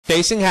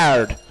chasing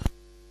hard.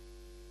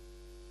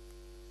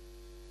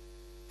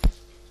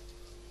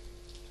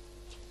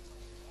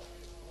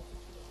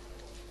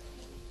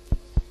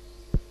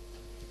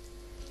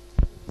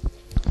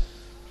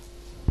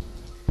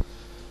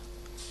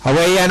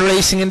 Away and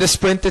racing in the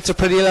sprint. It's a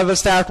pretty level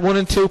start. 1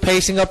 and 2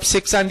 pacing up,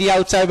 6 on the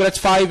outside, but it's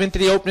 5 into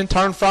the opening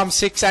turn from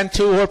 6 and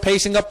 2 who are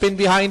pacing up in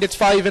behind. It's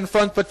 5 in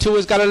front, but 2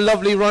 has got a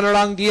lovely run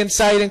along the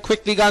inside and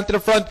quickly gone to the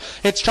front.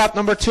 It's trap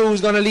number 2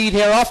 who's going to lead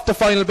here off the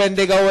final bend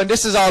they go, and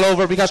this is all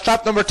over because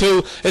trap number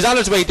 2 is on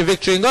its way to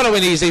victory and going to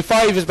win easily.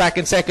 5 is back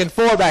in second,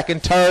 4 back in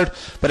third,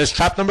 but it's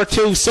trap number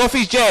 2,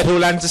 Sophie's Jet, who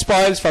lands the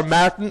spoils for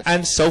Martin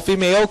and Sophie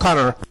May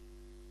O'Connor.